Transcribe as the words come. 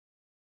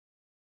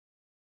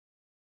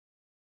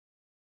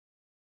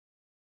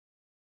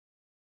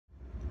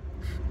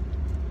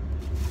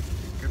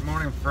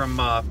morning from,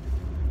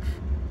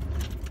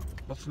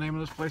 what's the name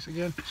of this place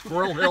again?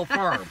 Squirrel Hill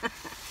Farm.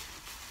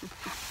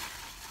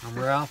 I'm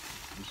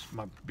Ralph. This is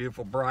my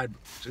beautiful bride,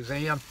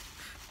 Suzanne.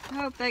 I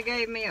hope they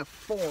gave me a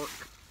fork.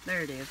 There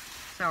it is.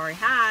 Sorry.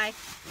 Hi.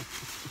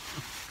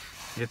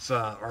 It's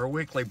our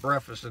weekly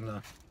breakfast on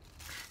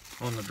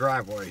the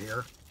driveway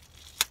here.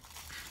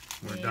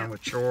 We're done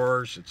with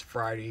chores. It's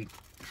Friday.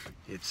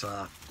 It's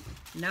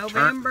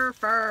November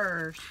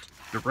 1st.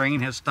 The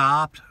rain has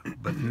stopped,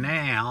 but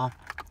now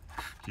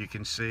you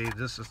can see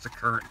this is the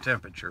current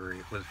temperature.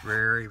 It was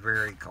very,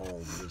 very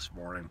cold this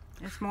morning.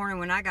 This morning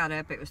when I got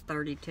up, it was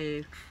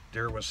 32.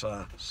 There was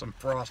some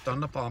frost on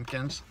the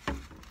pumpkins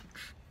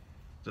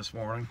this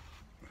morning.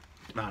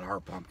 Not our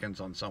pumpkins,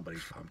 on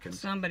somebody's pumpkins.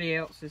 Somebody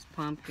else's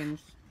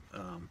pumpkins.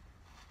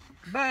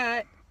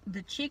 But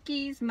the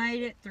chickies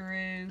made it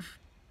through.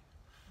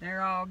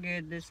 They're all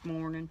good this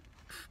morning.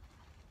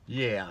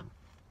 Yeah.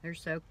 They're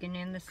soaking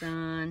in the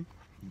sun.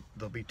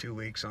 They'll be 2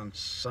 weeks on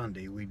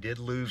Sunday. We did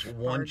lose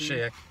one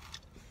chick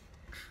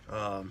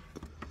a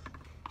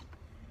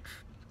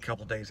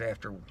couple days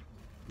after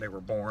they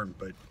were born,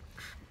 but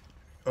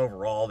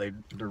overall they're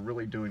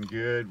really doing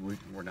good.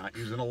 We're not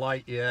using a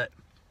light yet.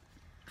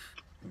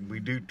 We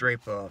do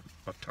drape a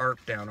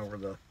tarp down over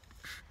the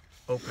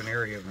open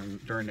area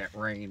during that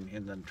rain,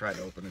 and then try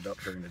to open it up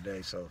during the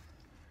day so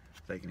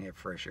they can have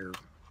fresh air.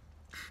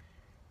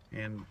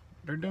 And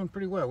they're doing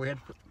pretty well.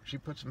 She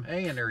put some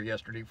hay in there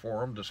yesterday for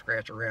them to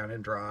scratch around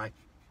and dry.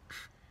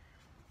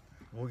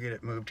 We'll get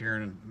it moved here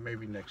in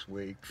maybe next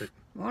week. But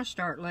we'll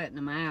start letting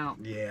them out.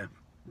 Yeah,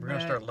 we're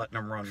gonna start letting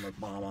them run with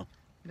Mama.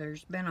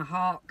 There's been a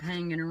hawk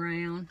hanging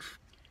around.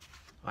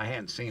 I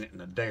hadn't seen it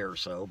in a day or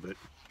so, but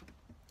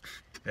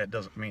that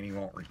doesn't mean he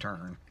won't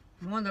return.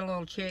 One of the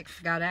little chicks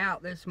got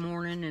out this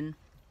morning,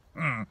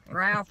 and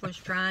Ralph was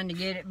trying to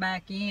get it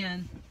back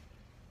in.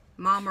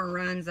 Mama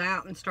runs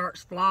out and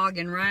starts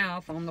flogging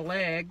Ralph on the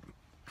leg.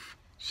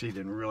 She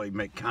didn't really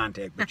make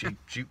contact, but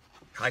she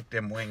hiked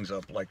them wings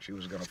up like she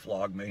was going to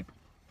flog me.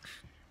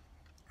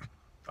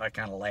 I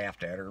kind of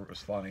laughed at her. It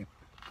was funny.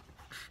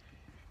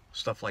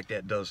 Stuff like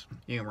that does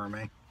humor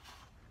me.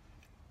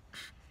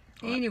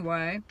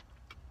 Anyway,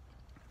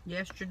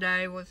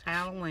 yesterday was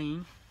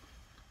Halloween,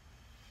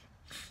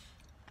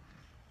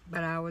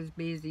 but I was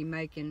busy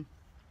making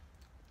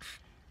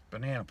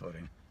banana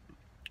pudding.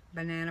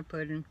 Banana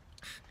pudding.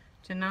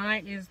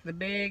 Tonight is the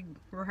big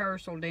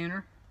rehearsal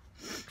dinner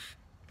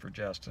for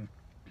Justin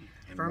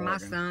and for Morgan. My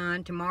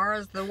son.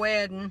 Tomorrow's the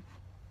wedding.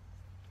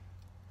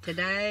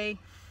 Today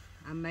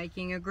I'm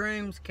making a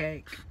groom's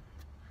cake.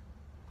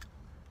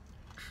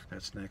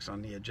 That's next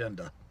on the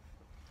agenda.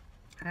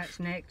 That's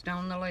next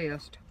on the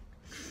list.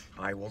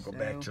 I will go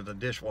back to the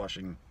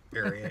dishwashing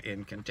area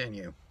and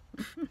continue.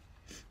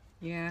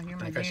 Yeah, you're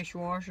my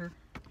dishwasher.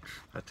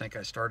 I think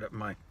I started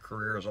my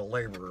career as a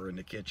laborer in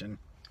the kitchen,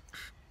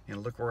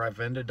 and look where I've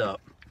ended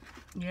up.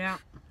 Yeah.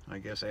 I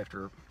guess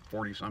after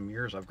 40-some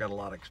years, I've got a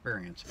lot of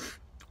experience.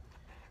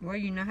 Well,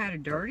 you know how to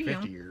dirty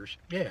 50 them. years.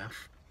 Yeah.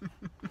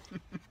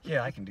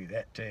 Yeah, I can do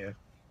that too.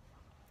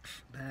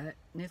 But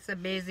it's a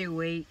busy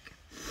week.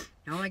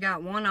 I only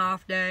got one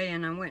off day,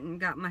 and I went and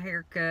got my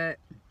hair cut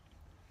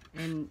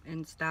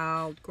and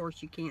styled. Of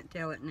course, you can't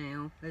tell it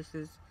now. This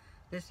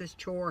is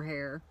chore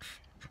hair.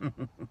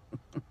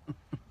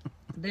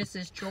 This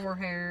is chore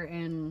hair,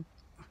 and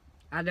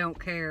I don't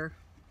care.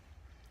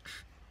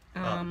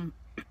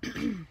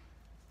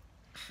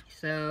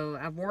 So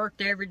I've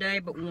worked every day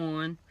but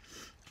one.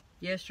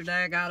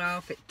 Yesterday I got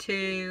off at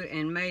 2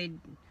 and made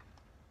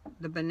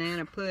the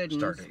banana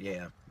puddings. Started,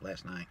 yeah,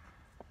 last night.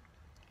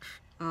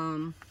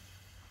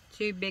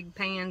 2 big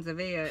pans of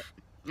it,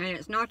 and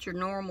it's not your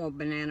normal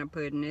banana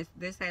pudding.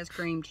 This has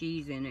cream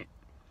cheese in it,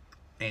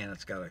 and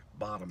it's got a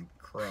bottom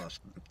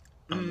crust.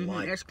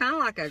 Unlike it's kind of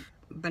like a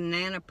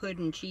banana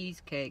pudding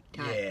cheesecake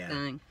type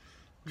thing,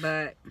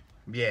 but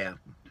yeah,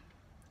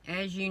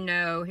 as you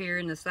know, here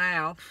in the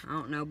South, I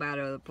don't know about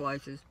other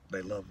places,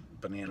 they love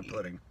banana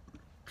pudding.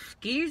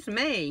 Excuse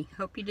me.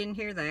 Hope you didn't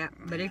hear that,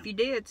 but if you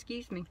did,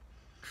 excuse me.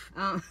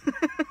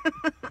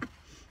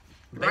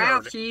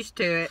 Ralph's used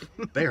to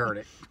it. They heard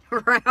it.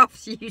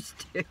 Ralph's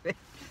used to it.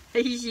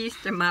 He's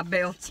used to my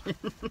belching,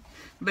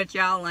 but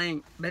y'all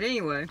ain't. But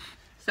anyway,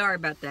 sorry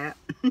about that.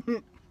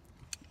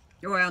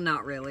 Well,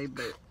 not really,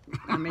 but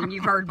I mean,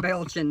 you've heard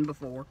belching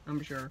before,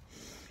 I'm sure.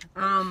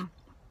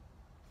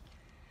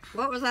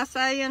 What was I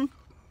saying?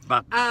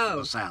 About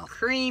the South.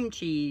 Cream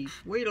cheese.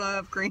 We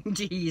love cream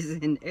cheese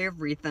in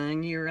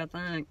everything here, I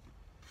think.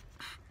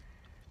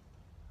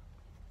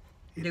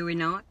 Do we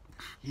not?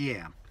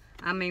 Yeah.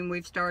 I mean,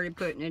 we've started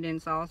putting it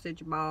in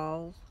sausage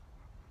balls.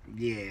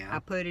 Yeah. We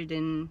put it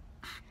in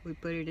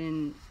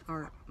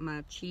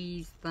my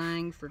cheese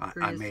thing for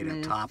Christmas. I made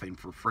a topping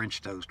for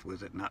French toast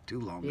with it not too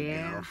long ago.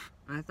 Yeah,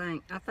 I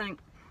think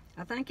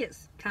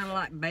it's kind of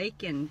like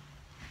bacon.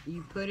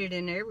 You put it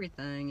in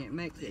everything, it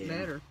makes it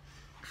better.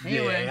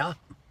 Anyway,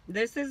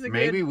 this is a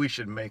Maybe we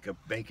should make a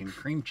bacon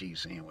cream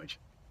cheese sandwich.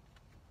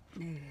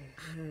 I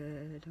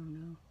don't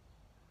know.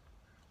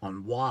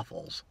 On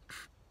waffles.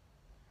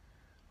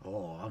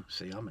 Oh,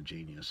 see, I'm a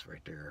genius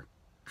right there.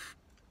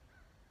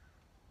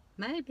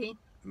 Maybe.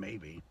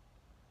 Maybe.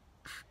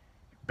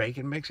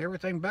 Bacon makes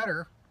everything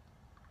better.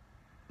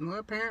 Well,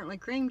 apparently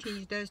cream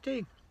cheese does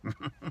too.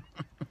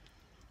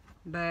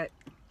 But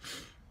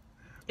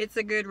it's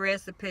a good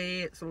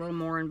recipe. It's a little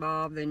more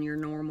involved than your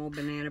normal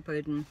banana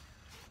pudding.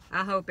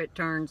 I hope it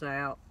turns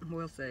out.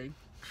 We'll see.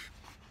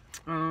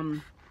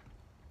 And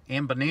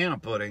banana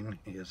pudding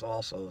is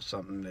also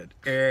something that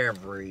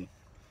every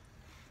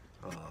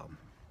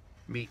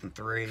meat and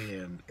three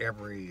and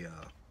every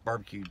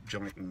barbecue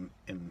joint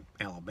in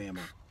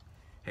Alabama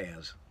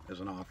has as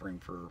an offering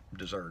for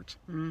desserts.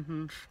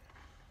 Mm-hmm.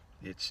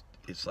 It's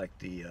like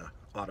the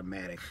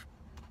automatic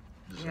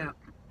dessert. Yeah.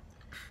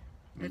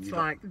 When It's you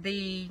like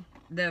the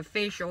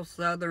official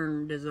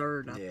Southern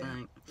dessert, I Yeah.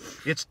 think.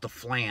 It's the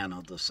flan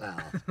of the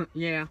South.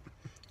 Yeah.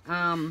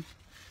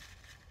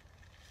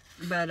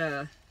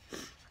 But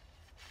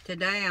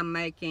today I'm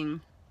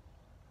making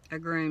a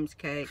groom's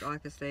cake,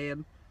 like I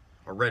said.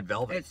 A red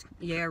velvet. It's,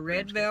 yeah,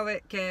 red Groom's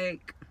velvet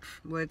cake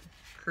with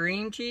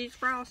cream cheese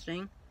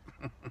frosting.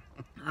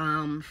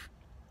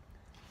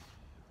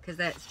 Because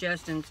that's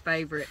Justin's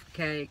favorite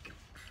cake.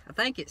 I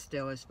think it's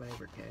still his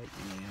favorite cake.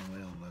 Yeah,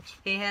 well, that's...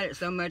 He had it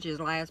so much his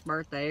last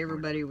birthday,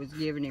 everybody was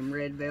giving him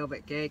red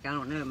velvet cake. I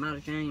don't know, it might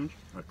have changed.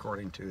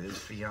 According to his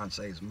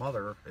fiance's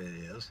mother, it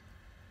is.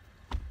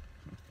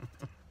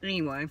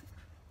 Anyway.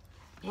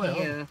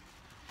 Well...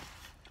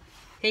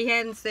 He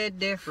hadn't said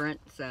different,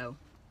 so...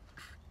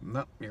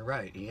 No, you're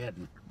right, he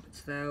hadn't.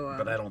 So,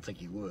 But I don't think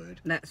he would.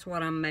 that's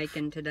what I'm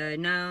making today.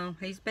 No,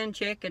 he's been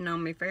checking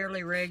on me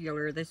fairly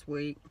regular this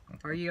week.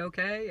 Are you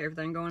okay?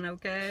 Everything going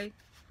okay?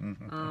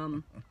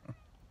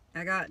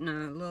 I got in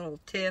a little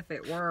tiff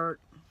at work,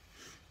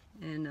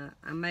 and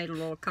I made a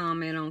little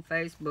comment on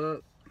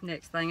Facebook.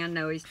 Next thing I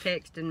know, he's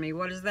texting me.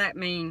 What does that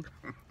mean?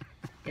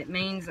 It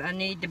means I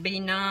need to be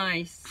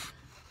nice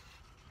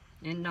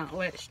and not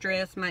let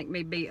stress make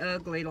me be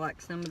ugly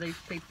like some of these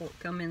people that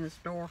come in the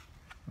store.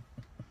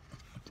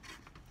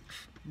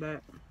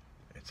 But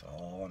It's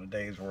all in a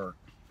day's work.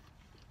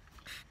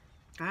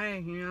 hey,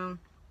 you know,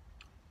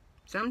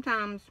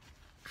 sometimes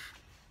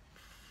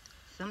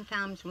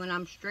when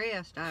I'm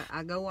stressed,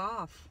 I go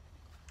off.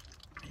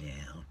 Yeah,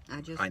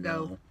 I just I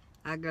know.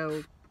 I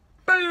go,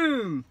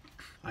 boom!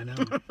 I know.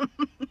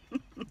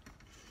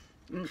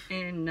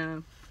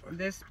 And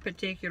this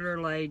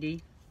particular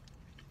lady,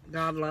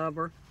 God love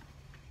her,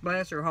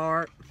 bless her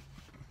heart,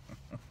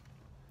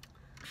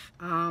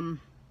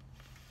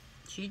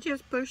 she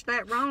just pushed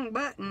that wrong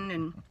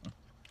button,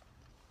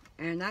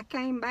 and I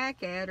came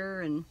back at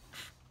her,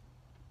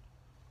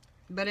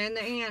 but in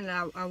the end,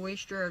 I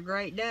wished her a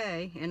great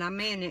day, and I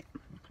meant it.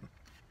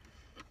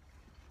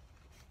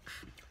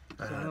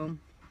 So,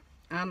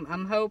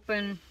 I'm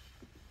hoping.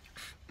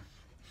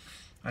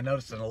 I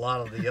noticed in a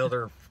lot of the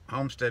other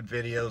homestead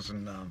videos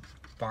and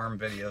farm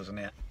videos and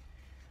that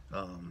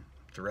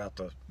throughout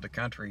the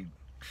country,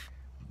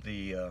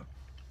 the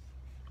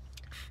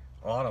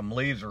autumn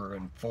leaves are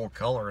in full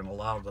color in a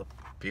lot of the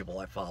people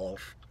I follow.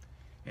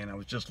 And I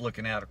was just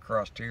looking out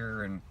across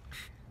here, and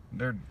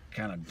they're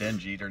kind of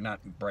dingy. They're not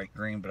bright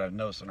green, but I've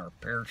noticed in our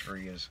pear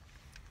tree is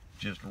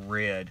just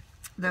red.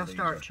 They'll The leaves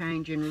start are-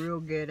 changing real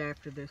good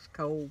after this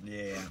cold.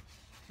 Yeah.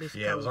 This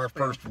Yeah, it was cold our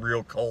spell. first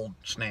real cold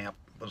snap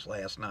was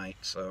last night,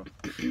 so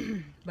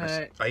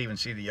But I even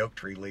see the oak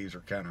tree leaves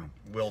are kind of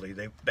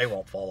wilty. They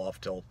won't fall off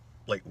till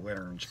late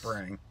winter and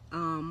spring.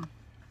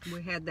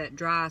 we had that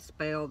dry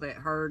spell that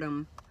hurt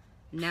them.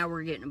 Now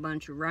we're getting a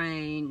bunch of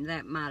rain.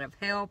 That might have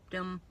helped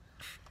them.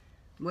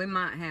 We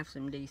might have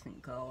some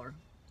decent color.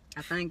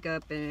 I think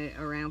up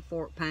around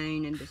Fort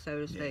Payne and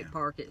DeSoto State Yeah.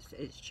 Park,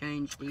 it's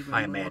changed even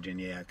I more. imagine,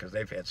 yeah, because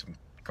they've had some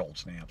cold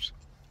snaps.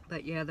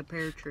 But yeah, the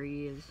pear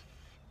tree is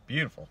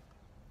Beautiful,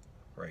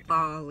 right?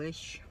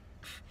 fallish.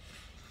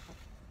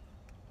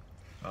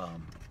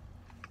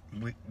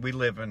 We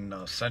live in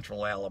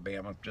central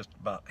Alabama, just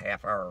about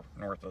half hour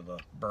north of the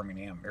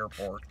Birmingham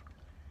airport,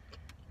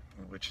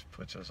 which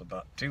puts us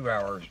about 2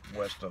 hours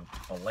west of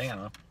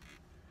Atlanta,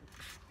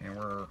 and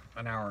we're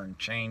an hour and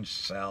change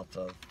south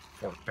of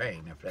Fort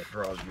Payne, if that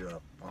draws you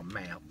up on a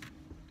map.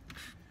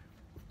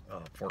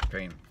 Fort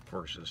Payne, of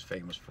course, is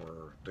famous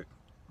for the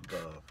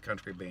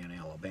country band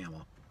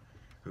Alabama,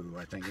 who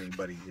I think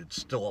anybody that's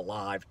still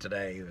alive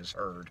today has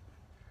heard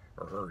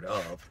or heard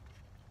of.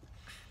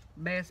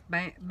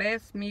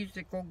 Best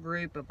musical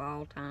group of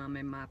all time,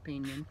 in my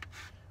opinion.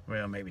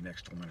 Well, maybe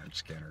next to Leonard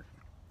Skinner.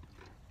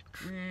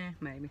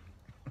 Maybe.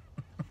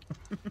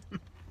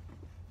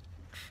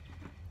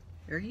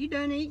 Are you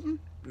done eating?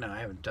 No, I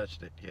haven't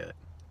touched it yet.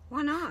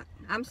 Why not?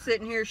 I'm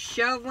sitting here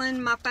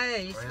shoveling my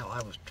face, Well,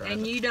 I was trying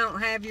and to... you don't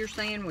have your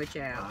sandwich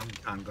out.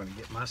 I'm going to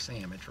get my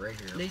sandwich right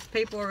here. These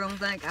people are going to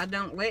think I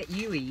don't let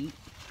you eat.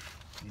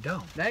 You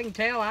don't. They can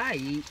tell I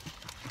eat.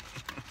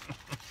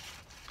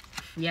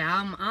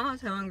 Yeah, I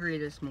was hungry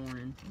this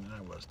morning.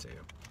 I was too.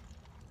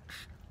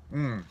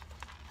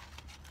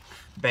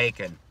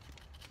 Bacon.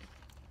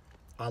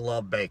 I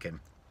love bacon.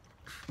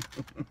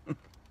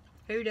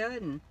 Who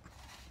doesn't?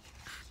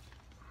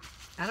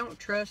 I don't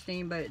trust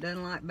anybody that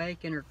doesn't like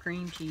bacon or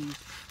cream cheese.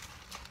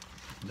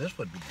 This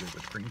would be good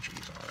with cream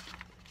cheese on it.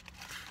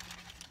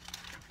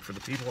 For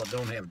the people that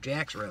don't have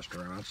Jack's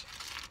restaurants,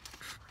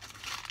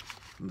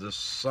 this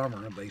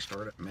summer they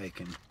started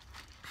making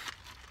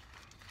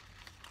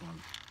on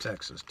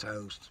Texas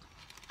Toast.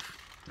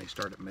 They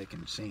started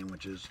making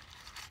sandwiches,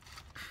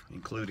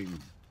 including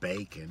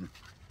bacon.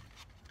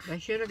 They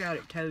should have got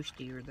it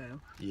toastier though.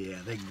 Yeah,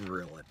 they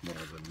grill it more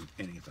than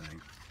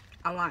anything.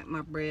 I like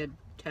my bread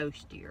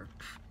toastier.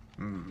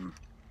 Mm-hmm.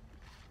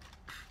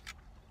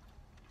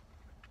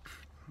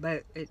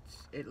 But it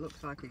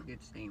looks like a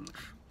good sandwich.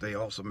 They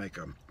also make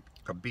a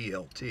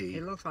BLT.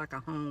 It looks like a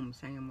home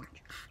sandwich.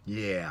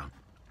 Yeah,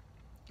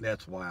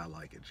 that's why I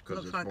like it, because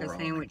Looks it's like more a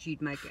sandwich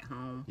you'd make at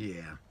home.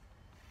 Yeah.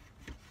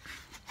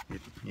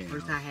 Of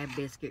course, I have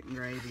biscuit and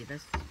gravy.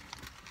 That's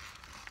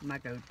my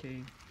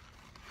go-to.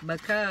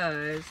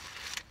 Because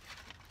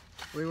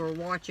we were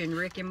watching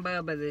Rick and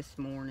Bubba this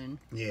morning.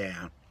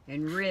 Yeah.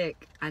 And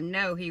Rick, I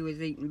know he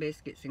was eating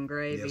biscuits and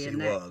gravy. Yes,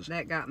 and he was.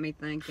 That got me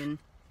thinking,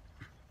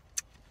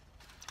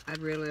 I'd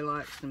really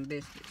like some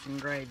biscuits and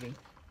gravy.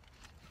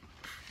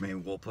 Maybe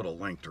we'll put a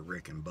link to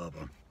Rick and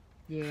Bubba.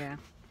 Yeah.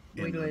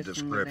 In We the listen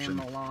description.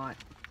 to them a lot.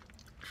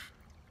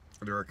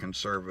 They're a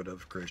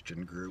conservative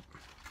Christian group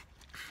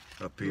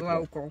of people.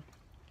 Local.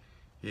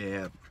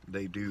 Yeah,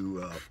 they do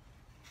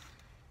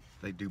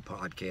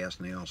podcasts,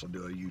 and they also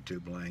do a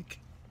YouTube link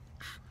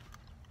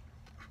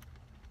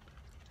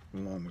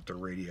along with the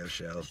radio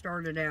show.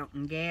 Started out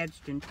in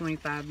Gadsden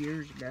 25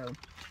 years ago.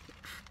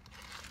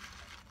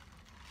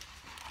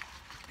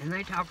 And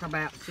they talk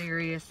about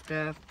serious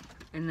stuff,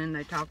 and then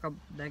they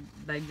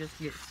they just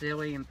get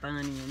silly and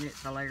funny, and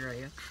it's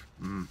hilarious.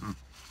 Mm-hmm.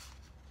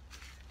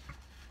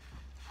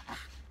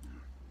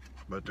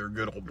 But they're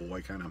good old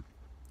boy kind of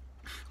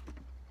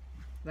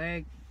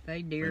They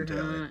deer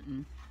mentality. hunt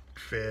and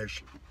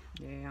Fish.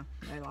 yeah,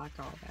 they like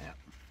all that.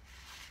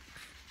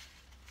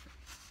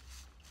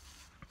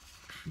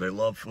 They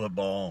love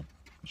football,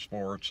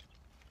 sports,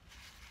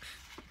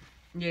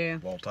 Yeah,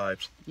 of all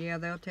types. yeah,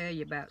 they'll tell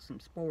you about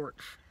some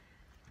sports.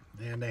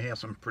 And they have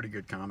some pretty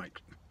good comic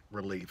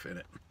relief in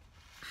it.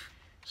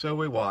 So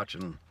we watch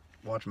them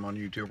on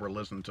YouTube or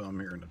listen to them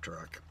here in the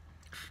truck.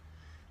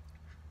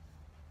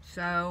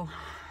 So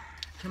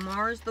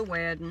tomorrow's the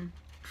wedding,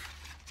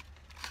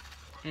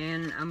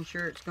 and I'm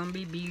sure it's gonna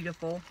be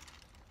beautiful.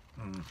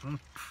 Mm-hmm.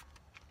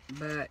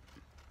 But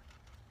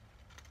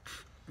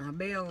I'll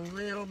be a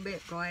little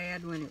bit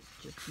glad when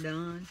it's just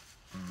done,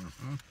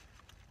 Mm-hmm.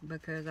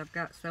 because I've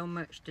got so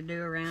much to do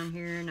around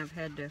here, and I've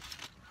had to,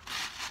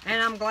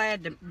 and I'm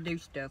glad to do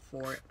stuff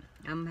for it.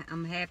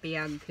 I'm happy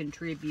I can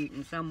contribute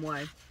in some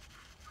way.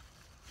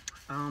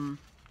 I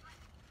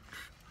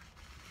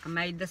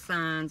made the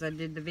signs. I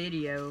did the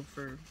video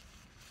for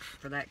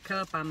that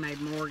cup I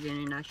made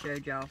Morgan, and I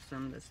showed y'all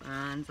some of the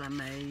signs I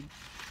made,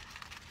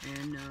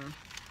 and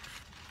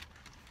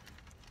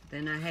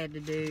then I had to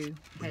do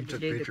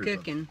the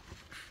cooking.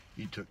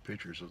 You took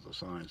pictures of the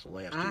signs, the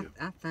last I two.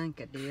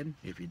 think I did.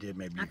 If you did,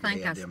 maybe you I could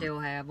think I add them. still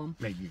have them.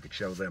 Maybe you could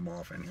show them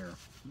off in here.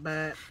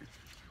 But,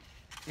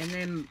 and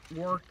then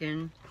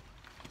working,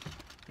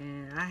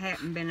 and I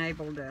haven't been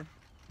able to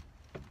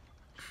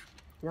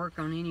work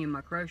on any of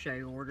my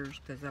crochet orders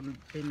because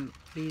I've been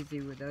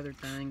busy with other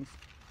things.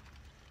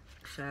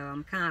 So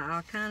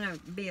I'll kind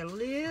of be a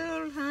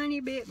little tiny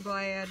bit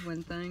glad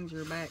when things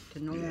are back to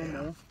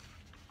normal.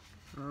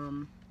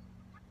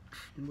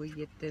 And we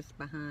get this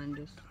behind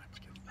us. Time's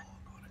getting long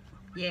on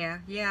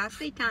it. Yeah, I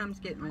see time's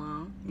getting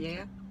long.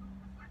 Yeah.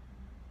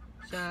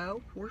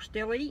 So we're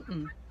still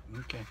eating.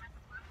 Okay.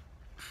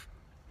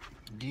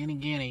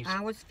 Guineas. I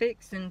was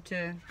fixing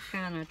to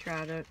kind of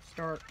try to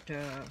start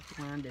to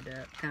wind it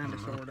up, kind of,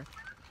 sort of.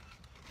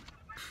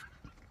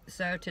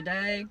 So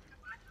today,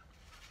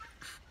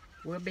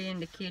 we'll be in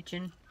the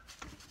kitchen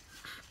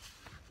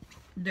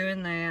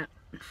doing that.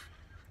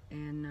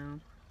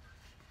 And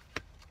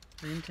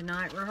then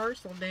tonight,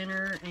 rehearsal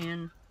dinner,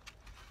 and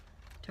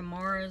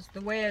tomorrow's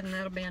the wedding.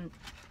 That'll be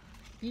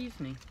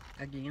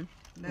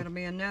That'll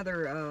be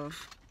another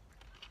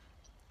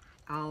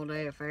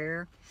all-day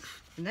affair.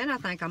 And then I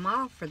think I'm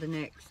off for the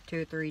next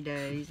 2 or 3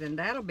 days, and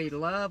that'll be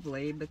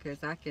lovely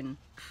because I can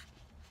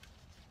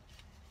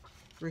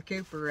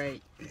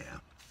recuperate.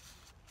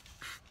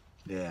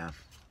 Yeah.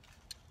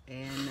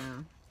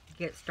 And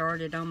get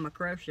started on my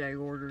crochet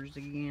orders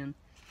again.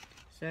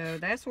 So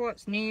that's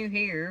what's new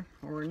here,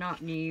 or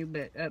not new,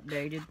 but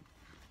updated.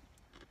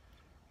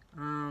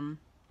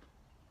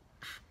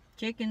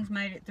 Chickens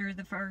made it through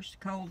the first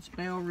cold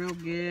spell real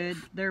good.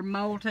 They're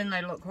molting,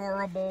 they look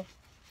horrible,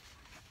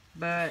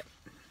 but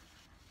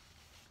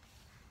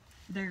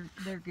they're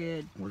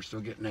good. We're still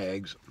getting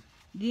eggs.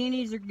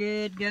 Guineas are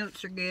good,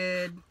 goats are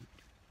good.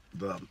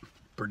 The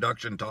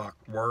production talk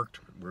worked.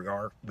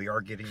 We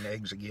are getting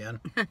eggs again.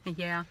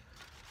 Yeah.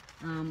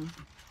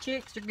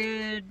 Chicks are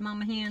good,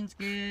 mama hen's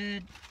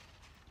good.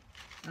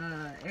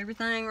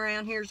 Everything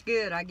around here's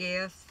good, I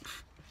guess.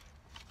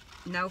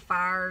 No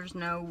fires,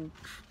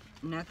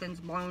 nothing's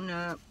blown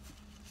up.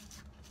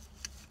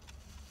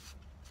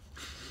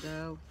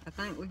 So I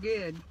think we're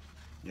good.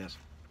 Yes.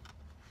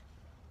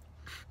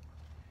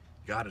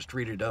 God has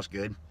treated us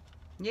good.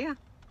 Yeah,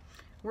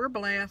 we're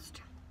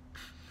blessed.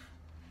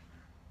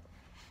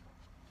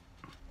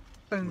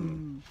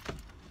 Boom.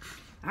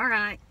 All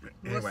right.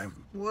 Anyway,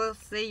 we'll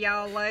see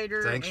y'all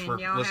later. thanks and for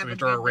y'all have listening a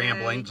to our good day.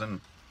 ramblings,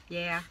 and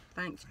Yeah,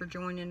 thanks for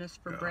joining us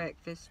for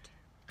breakfast.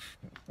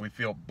 we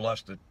feel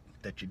blessed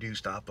that you do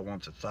stop, the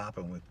ones that stop,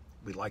 and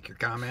we like your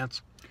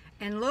comments.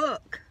 And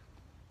look,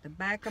 the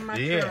back of my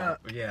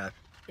truck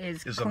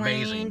is it's cleaned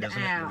amazing,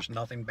 isn't it? out. There's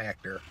nothing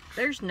back there.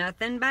 There's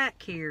nothing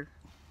back here.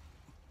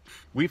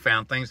 We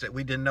found things that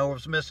we didn't know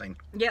was missing.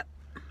 Yep,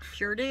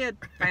 sure did.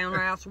 Found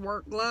Ralph's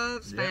work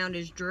gloves, Yep. found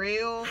his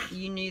drill.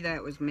 You knew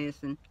that was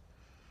missing.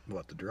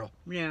 What, the drill?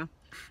 Yeah.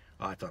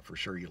 Oh, I thought for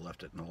sure you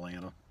left it in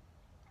Atlanta.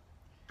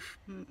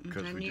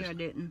 I knew I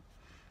didn't.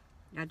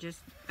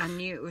 I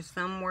knew it was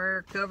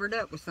somewhere covered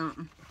up with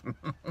something.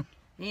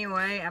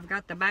 Anyway, I've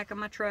got the back of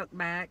my truck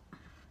back.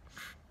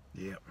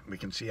 Yeah, we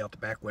can see out the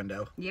back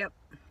window. Yep.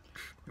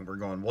 And we're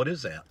going, what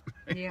is that?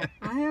 Yeah,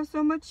 I have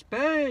so much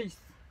space.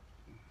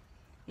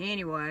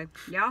 Anyway,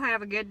 y'all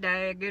have a good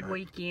day, a good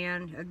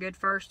weekend, a good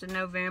 1st of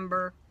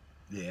November.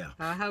 Yeah.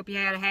 I hope you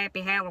had a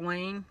happy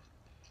Halloween.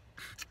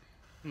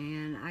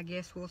 And I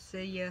guess we'll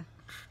see you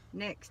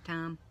next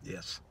time.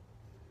 Yes.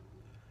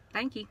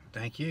 Thank you.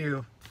 Thank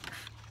you.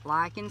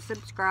 Like and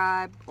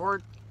subscribe,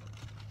 or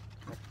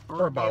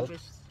both. give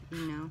us,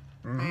 you know,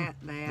 that.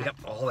 Yep,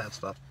 all that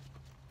stuff.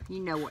 You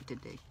know what to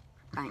do.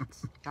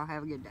 Thanks. Y'all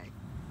have a good day.